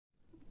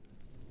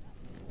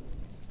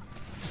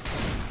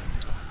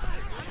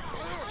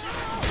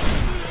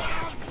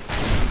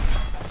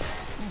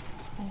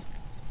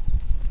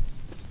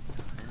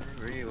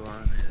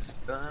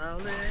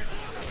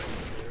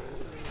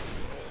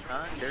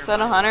Is that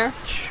a hunter?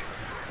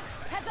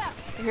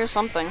 I hear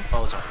something.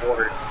 Oh, it's a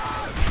horde.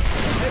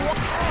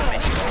 It's a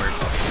mini horde.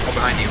 Oh,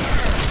 behind you.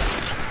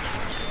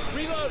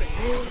 Reloading.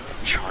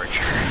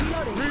 Charger.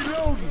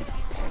 Reloading.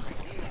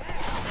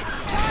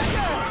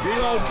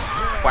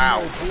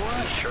 Wow.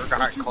 Sure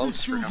got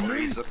close for no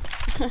reason.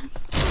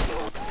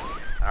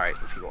 Alright,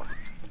 let's keep going.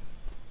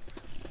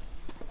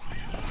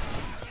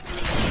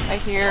 I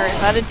hear.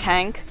 Is that a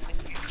tank?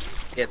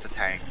 Yeah, it's a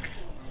tank.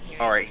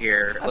 Alright,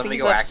 here. I Let think me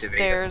he's go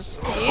upstairs.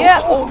 activate it.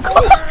 Yeah! Oh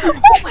god! Oh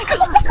my god!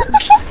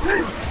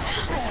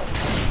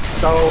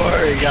 Don't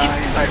worry,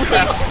 guys. I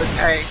found the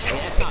tank.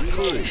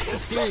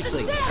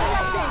 Seriously.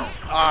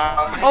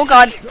 Oh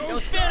god!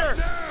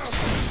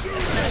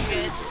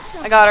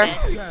 I got her.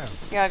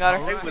 Yeah, I got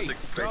her. I was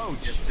expecting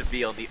him to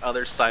be on the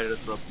other side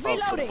of the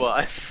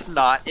bus,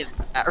 not in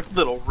that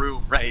little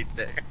room right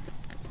there.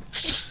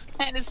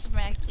 And it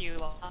smacked you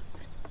off.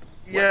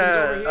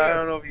 Yeah, I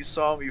don't know if you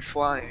saw me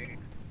flying.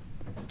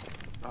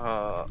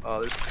 Oh,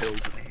 there's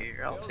pills in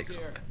here. I'll take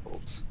some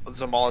pills.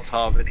 There's a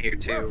Molotov in here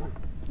too.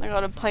 I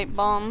got a pipe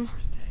bomb.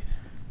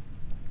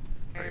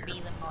 Or be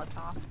the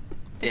Molotov.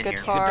 In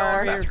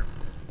Guitar. Here.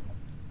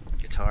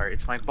 Guitar.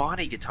 It's my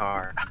Bonnie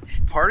guitar.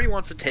 Part of me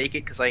wants to take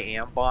it because I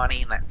am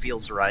Bonnie and that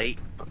feels right,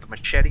 but the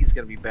machete's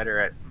gonna be better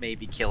at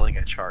maybe killing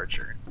a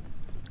charger.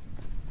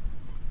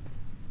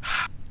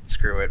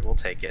 Screw it, we'll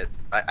take it.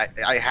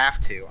 I have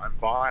to. I'm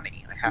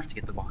Bonnie. I have to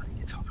get the Bonnie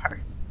guitar.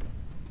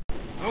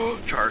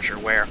 Charger,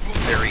 where?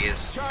 There he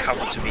is. Come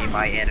to me,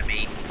 my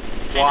enemy.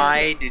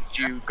 Why did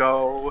you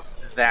go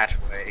that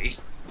way?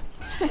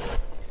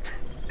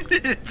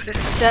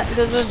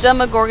 There's a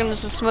Demogorgon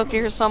that's just smoking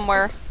here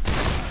somewhere.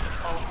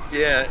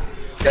 Yeah.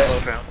 Yellow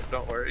found it,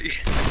 don't worry.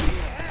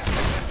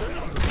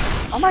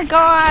 Oh my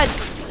god!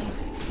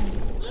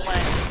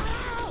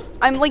 What?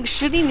 I'm like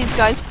shooting these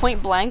guys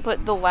point blank,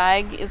 but the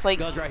lag is like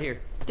Guns right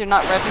here. they're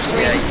not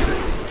registering.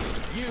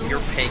 Yeah, your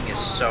ping is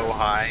so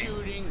high,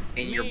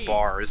 and your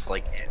bar is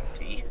like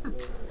empty.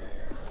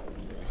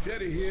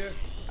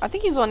 I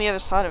think he's on the other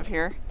side of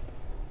here.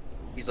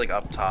 He's like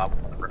up top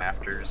on the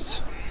rafters.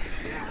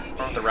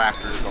 On the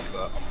rafters on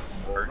the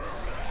floor.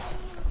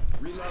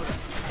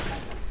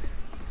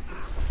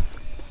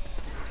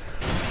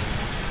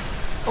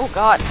 Oh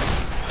god.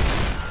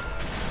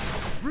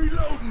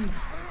 Reloading.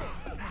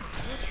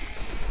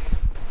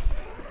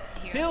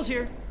 Bill's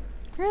here.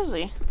 Where is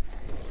he?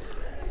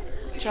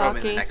 He's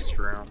probably in the Jockey. next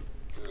room.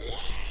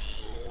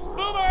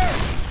 Boomer.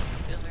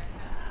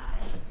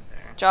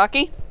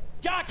 Jockey?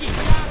 Jockey.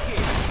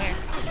 Where?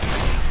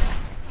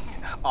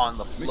 On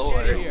the floor,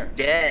 Machete here.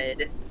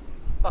 dead.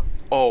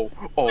 Oh,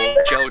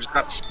 Joe just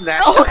got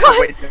snatched Oh, out God. the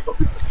window.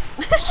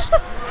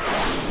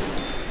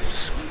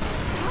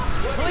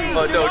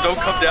 Oh no, don't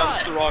come down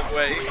the wrong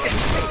way.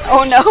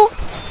 Oh no!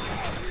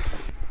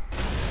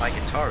 My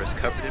guitar is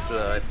covered in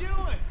blood.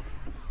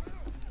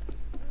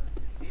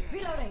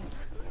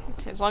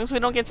 Okay, as long as we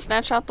don't get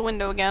snatched out the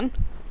window again.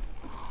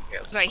 Yeah,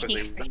 let's Right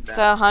quickly here. run It's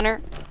down. a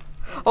hunter.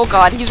 Oh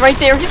god, he's right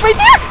there! He's right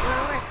there!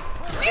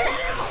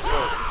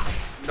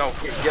 No,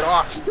 get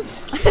off!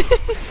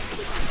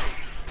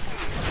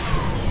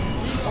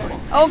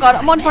 Oh god,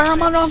 I'm on fire,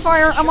 I'm on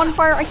fire, I'm on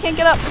fire, I can't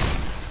get up!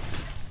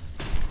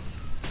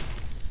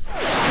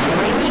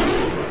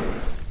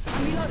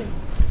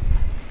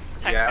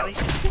 Yeah.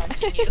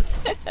 You.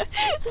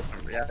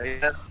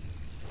 Yeah.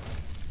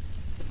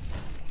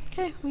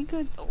 Okay, we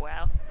good. Oh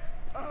wow.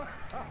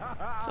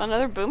 Is that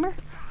another boomer?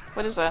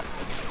 What is that?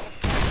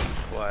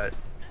 What?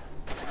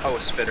 Oh,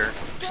 a spitter.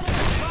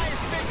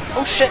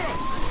 Oh shit!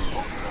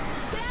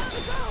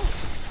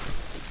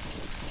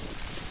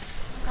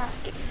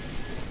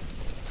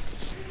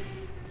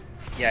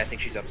 Yeah, I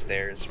think she's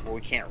upstairs. Well,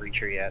 we can't reach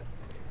her yet.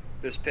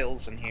 There's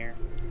pills in here,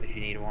 if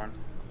you need one.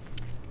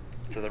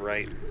 To the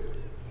right.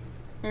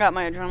 I got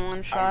my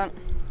adrenaline shot.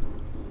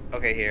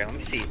 Okay, here, let me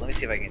see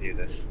if I can do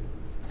this.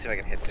 Let's see if I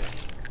can hit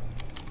this.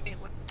 Wait,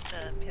 what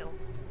the pills?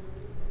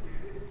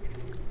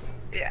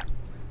 Yeah.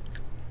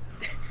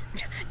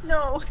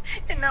 No,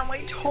 and now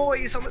my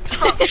toy's on the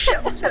top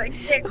shelf and I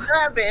can't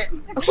grab it.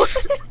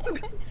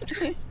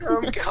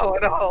 I'm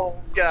going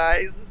home,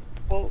 guys. This is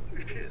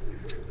bullshit.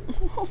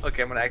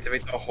 Okay, I'm gonna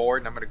activate the horde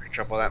and I'm gonna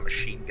jump on that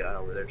machine gun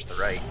over there to the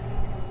right.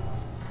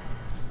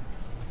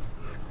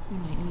 We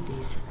might need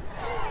these.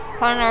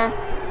 Hunter!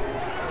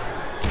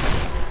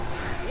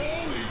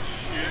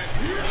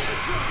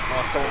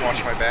 Oh, someone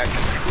watch my back.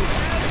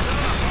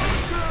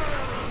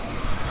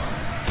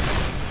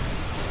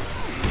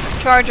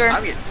 Charger!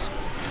 I'm getting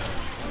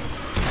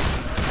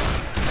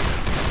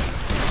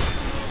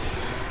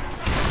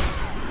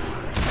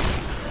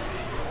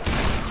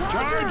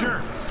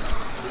Charger.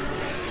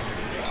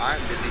 I'm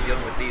busy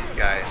dealing with these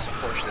guys.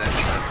 Unfortunately, that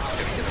charger's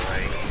gonna get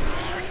away.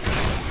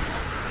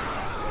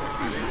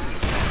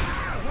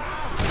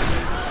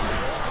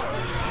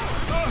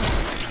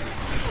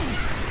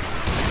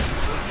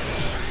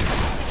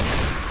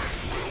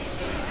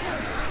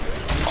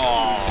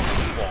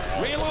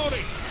 Oh,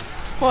 Reloading.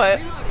 What?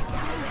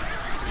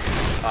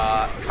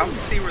 come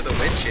see where the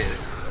witch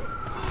is.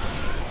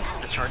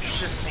 Archer's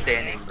just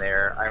standing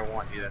there. I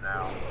want you to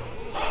know.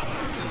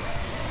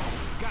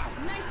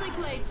 Nicely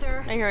played,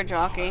 sir. I hear a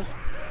jockey. I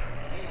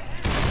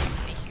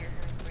hear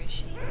her. Where is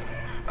she?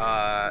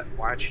 Why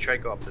don't you try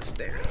to go up the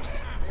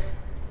stairs?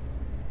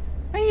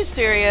 Are you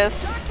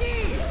serious?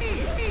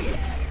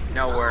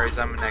 No worries,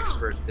 I'm an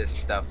expert at this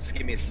stuff. Just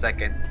give me a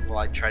second while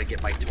I try to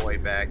get my toy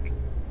back.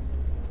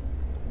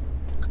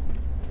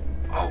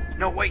 Oh,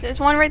 no, wait! There's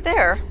one right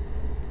there.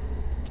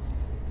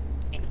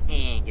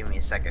 Give me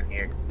a second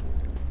here.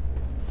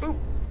 Boop!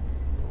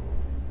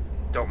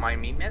 Don't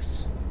mind me,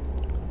 miss.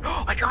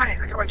 Oh, I got it!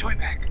 I got my toy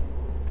back!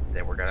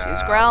 Then we're gonna...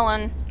 She's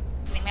growling.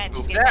 Getting mad.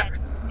 She's Move getting that.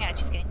 mad. Yeah,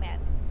 she's getting mad.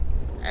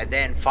 And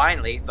then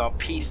finally, the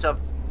piece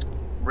of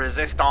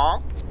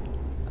resistance.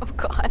 Oh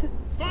god.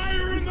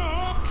 Fire in the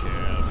hole!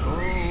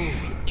 Careful.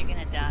 You're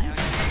gonna die.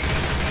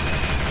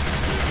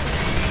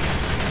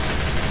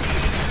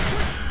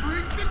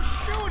 Freaking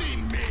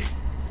shooting me!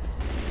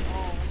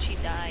 Oh, she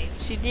dies.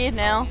 She did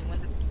now.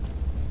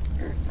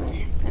 Oh,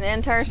 And the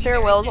entire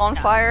stairwell's on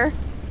fire.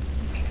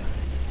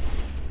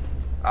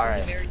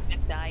 Alright. The very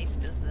end dies,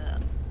 does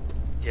the...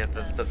 Yeah,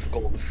 the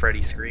golden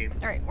Freddy scream.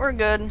 Alright, we're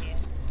good.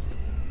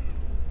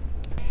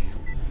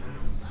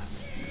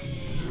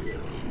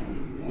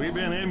 We've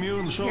been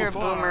immune so You're a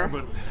far,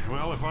 boomer. but,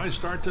 well, if I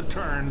start to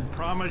turn,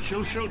 promise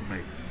you'll shoot me.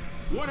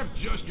 What if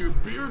just your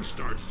beard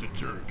starts to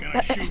turn? Can I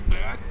shoot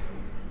that?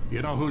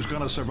 You know who's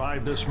gonna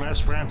survive this mess,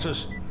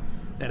 Francis?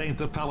 It ain't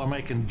the fella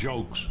making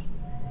jokes.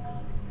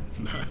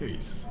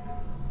 Nice.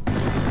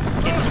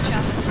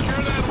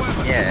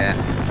 Yeah.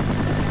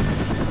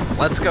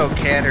 Let's go,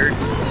 Canard.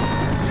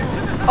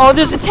 Oh,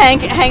 there's a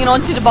tank hanging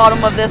onto the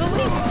bottom of this.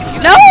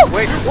 No!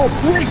 Wait, whoa,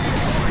 wait!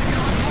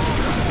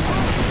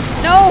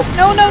 No!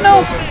 No, no,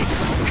 no!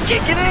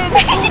 Can't get in!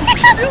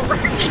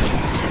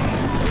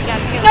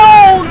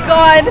 No,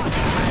 God!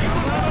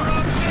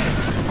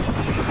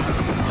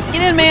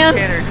 Get in, man!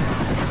 Canard.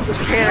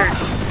 Where's Canard?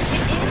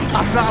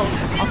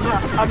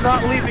 I'm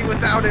not leaving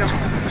without him.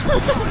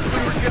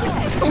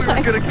 We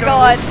were gonna go.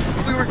 God.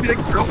 We were gonna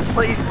go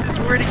places.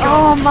 Where'd he go?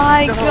 Oh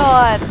my No.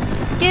 God!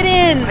 Get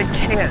in! I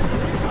can't.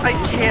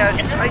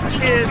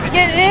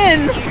 Get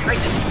in!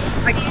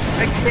 I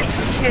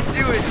can't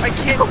do it. I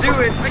can't do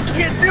it. I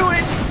can't do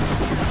it.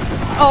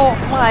 Oh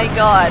my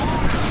God!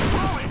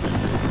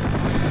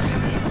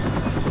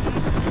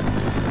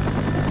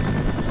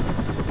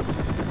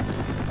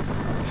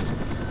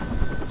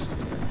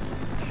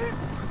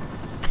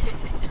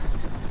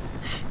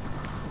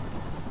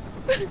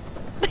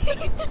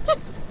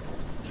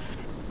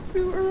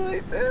 We were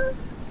right there.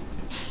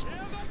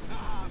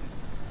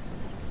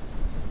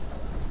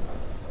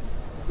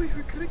 We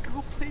were gonna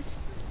go places.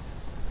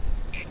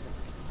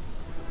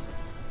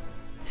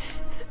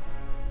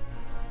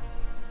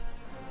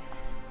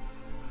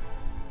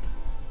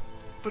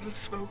 But a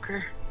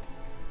smoker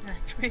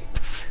attacked me.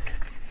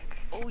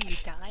 Oh, you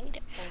died?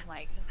 Oh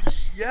my god.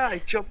 Yeah, I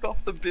jumped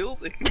off the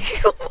building.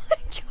 Oh my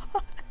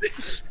God!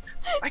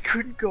 I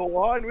couldn't go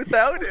on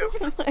without him.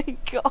 Oh my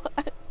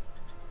God!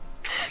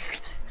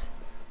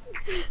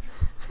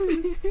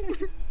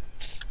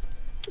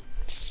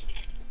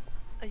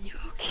 Are you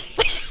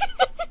okay?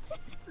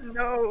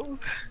 No.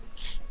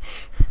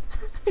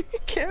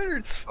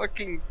 Canard's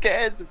fucking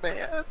dead,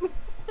 man.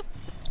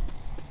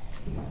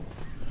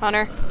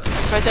 Hunter,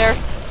 it's right there.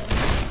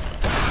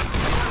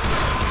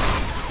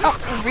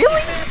 Oh,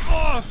 really?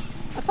 Off!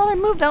 I thought I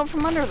moved out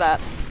from under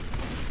that.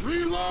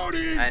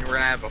 Reloading! And we're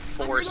gonna have a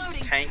forced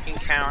reloading. tank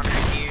encounter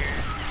here.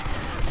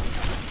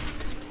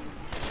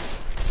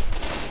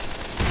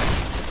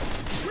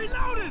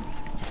 Reloading!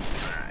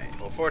 Alright,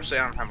 well fortunately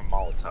I don't have a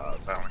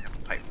Molotov, I only have a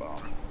pipe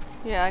bomb.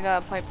 Yeah, I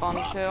got a pipe bomb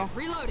too.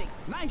 Reloading.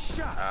 Nice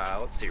shot!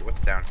 Let's see,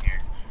 what's down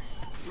here?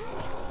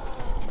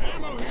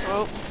 Ammo here!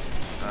 Oh,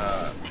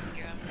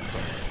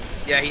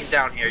 Yeah, he's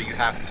down here, you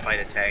have to fight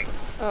a tank.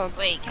 oh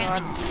Wait,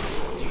 God.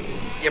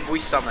 Yeah, but we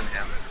summon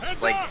him.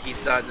 Like,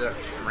 he's done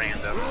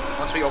random.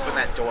 Once we open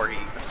that door, he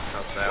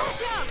helps out.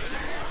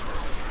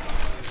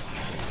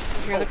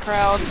 Hear the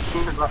crowd.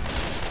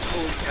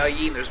 Oh,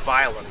 Yeen, there's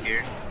bile up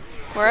here.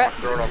 Where at?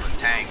 Throw it on the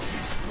tank.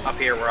 Up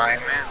here where I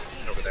am at.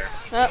 Over there.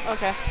 Oh,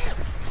 okay.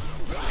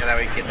 Yeah, that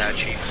way we can get that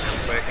achievement real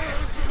quick.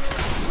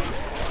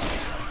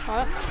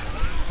 What?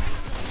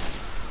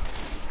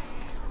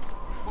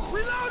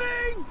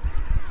 Reloading!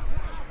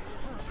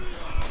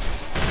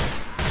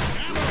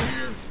 Ammo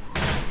here!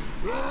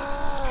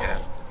 Okay.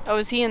 Oh,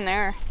 is he in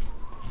there?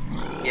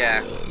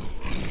 Yeah.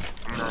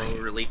 I'm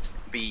gonna release the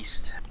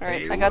beast.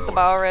 Alright, I got the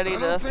bow ready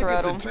to throw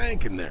at him.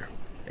 Tank in there.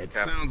 It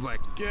Yeah. sounds like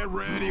get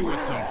ready with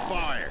some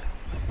fire.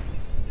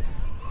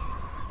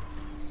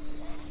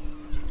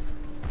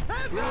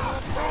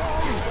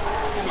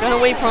 I'm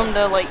gonna wait for him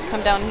to, like,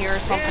 come down here or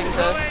something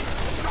to...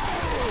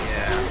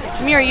 Yeah.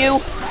 Come here, you!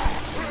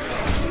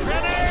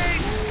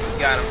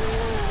 Got him.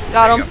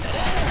 Got There him. you go.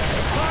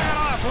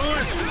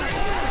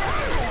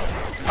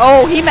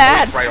 Oh, he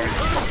mad! Right on.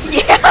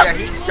 Yeah!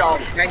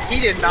 Yeah, he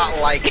did not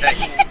like that.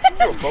 He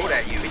threw a boat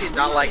at you. He did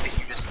not like that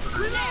you just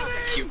threw a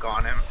puke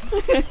on him.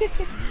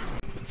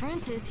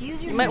 Francis,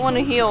 use your You might want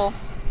to heal.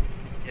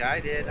 Yeah, I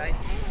did.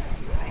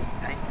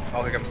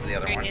 Oh, here comes the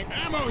other one.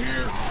 Ammo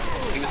here.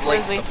 He was Where late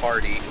is to he? the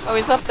party. Oh,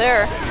 he's up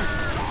there.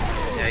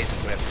 Yeah, he's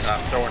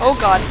throwing Oh,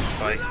 his God.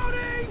 spikes.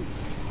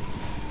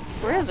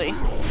 Where is he? They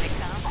come.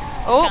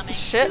 Oh, Coming.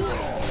 shit.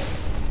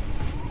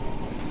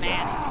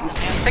 Man.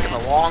 He's taking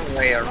the long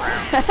way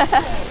around.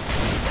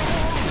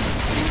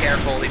 Be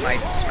careful, he might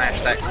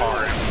smash that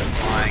car and go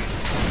flying.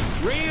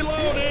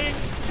 Reloading.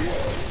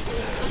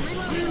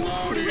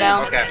 He's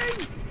down. Okay.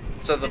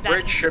 So the Is that-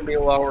 bridge should be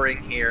lowering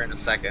here in a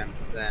second,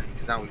 then,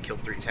 because now we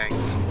killed 3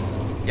 tanks.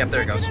 Yep,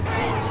 there it goes. We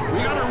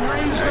gotta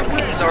raise the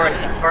bridge. So,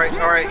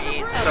 alright,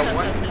 Ian. So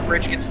once the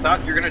bridge gets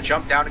stuck, you're gonna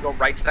jump down and go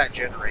right to that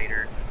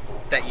generator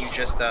that you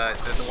just, the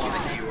one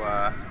that you,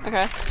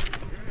 Okay.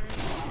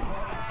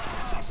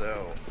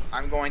 So,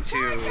 I'm going to,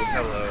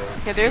 hello.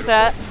 Okay, there's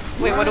that.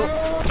 Wait, what do...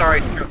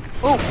 Sorry.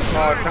 Oh,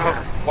 Oh,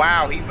 no.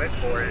 Wow, he went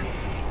for it.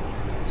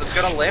 So it's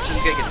gonna lift and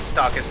it's gonna get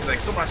stuck. It's like,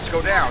 someone has to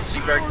go down. So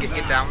you better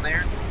get down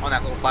there on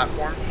that little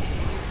platform.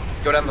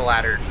 Go down the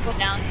ladder. Go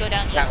down. That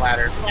Yeah.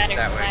 ladder. Ladder.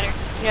 That way. Ladder.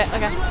 yeah,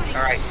 okay.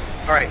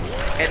 Alright.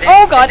 And then,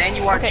 Oh, God. And then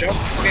you want to Okay. jump.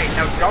 Okay,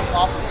 now jump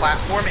off the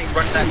platform and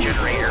run to that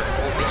generator.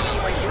 Hold the,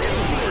 like,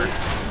 door.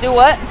 Do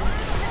what?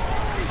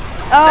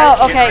 That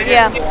Oh, okay, generator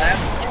yeah. to the left,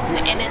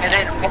 And then and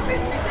then hold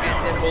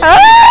Ah!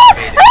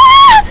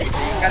 Ah! You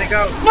gotta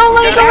go. No,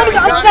 let me go, let me go.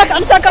 I'm stuck,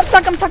 I'm stuck, I'm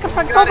stuck, I'm stuck, I'm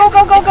stuck. Go, go,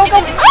 go, go, go, go.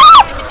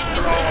 Ah!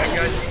 Oh my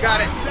god, you got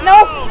it.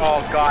 No!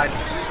 Oh god.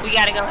 we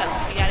gotta go home.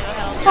 We gotta go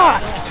home.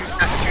 Fuck!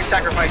 Two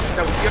sacrifices.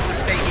 No, you have to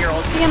stay here.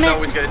 Also, Damn it. it's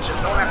always gonna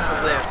just don't have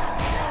to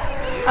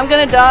live. I'm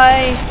gonna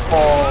die.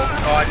 Oh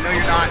god, no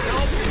you're not.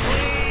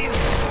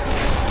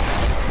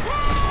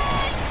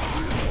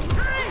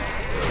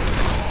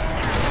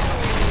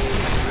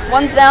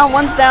 One's down,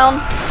 one's down.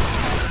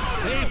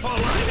 People,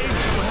 I need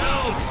some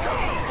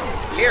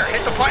help. Here,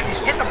 hit the button.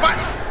 Hit the button.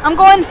 I'm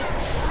going.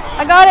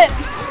 I got it.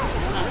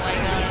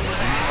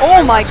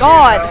 Oh my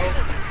god.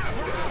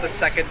 This is the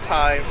second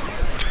time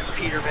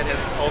Peterman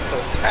has also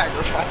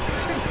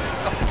sacrificed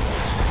himself.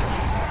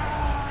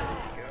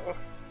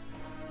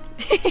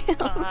 There you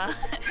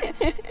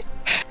go.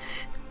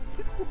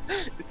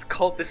 It's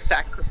called the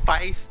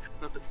sacrifice,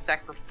 not the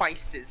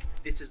sacrifices.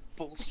 This is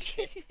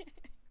bullshit.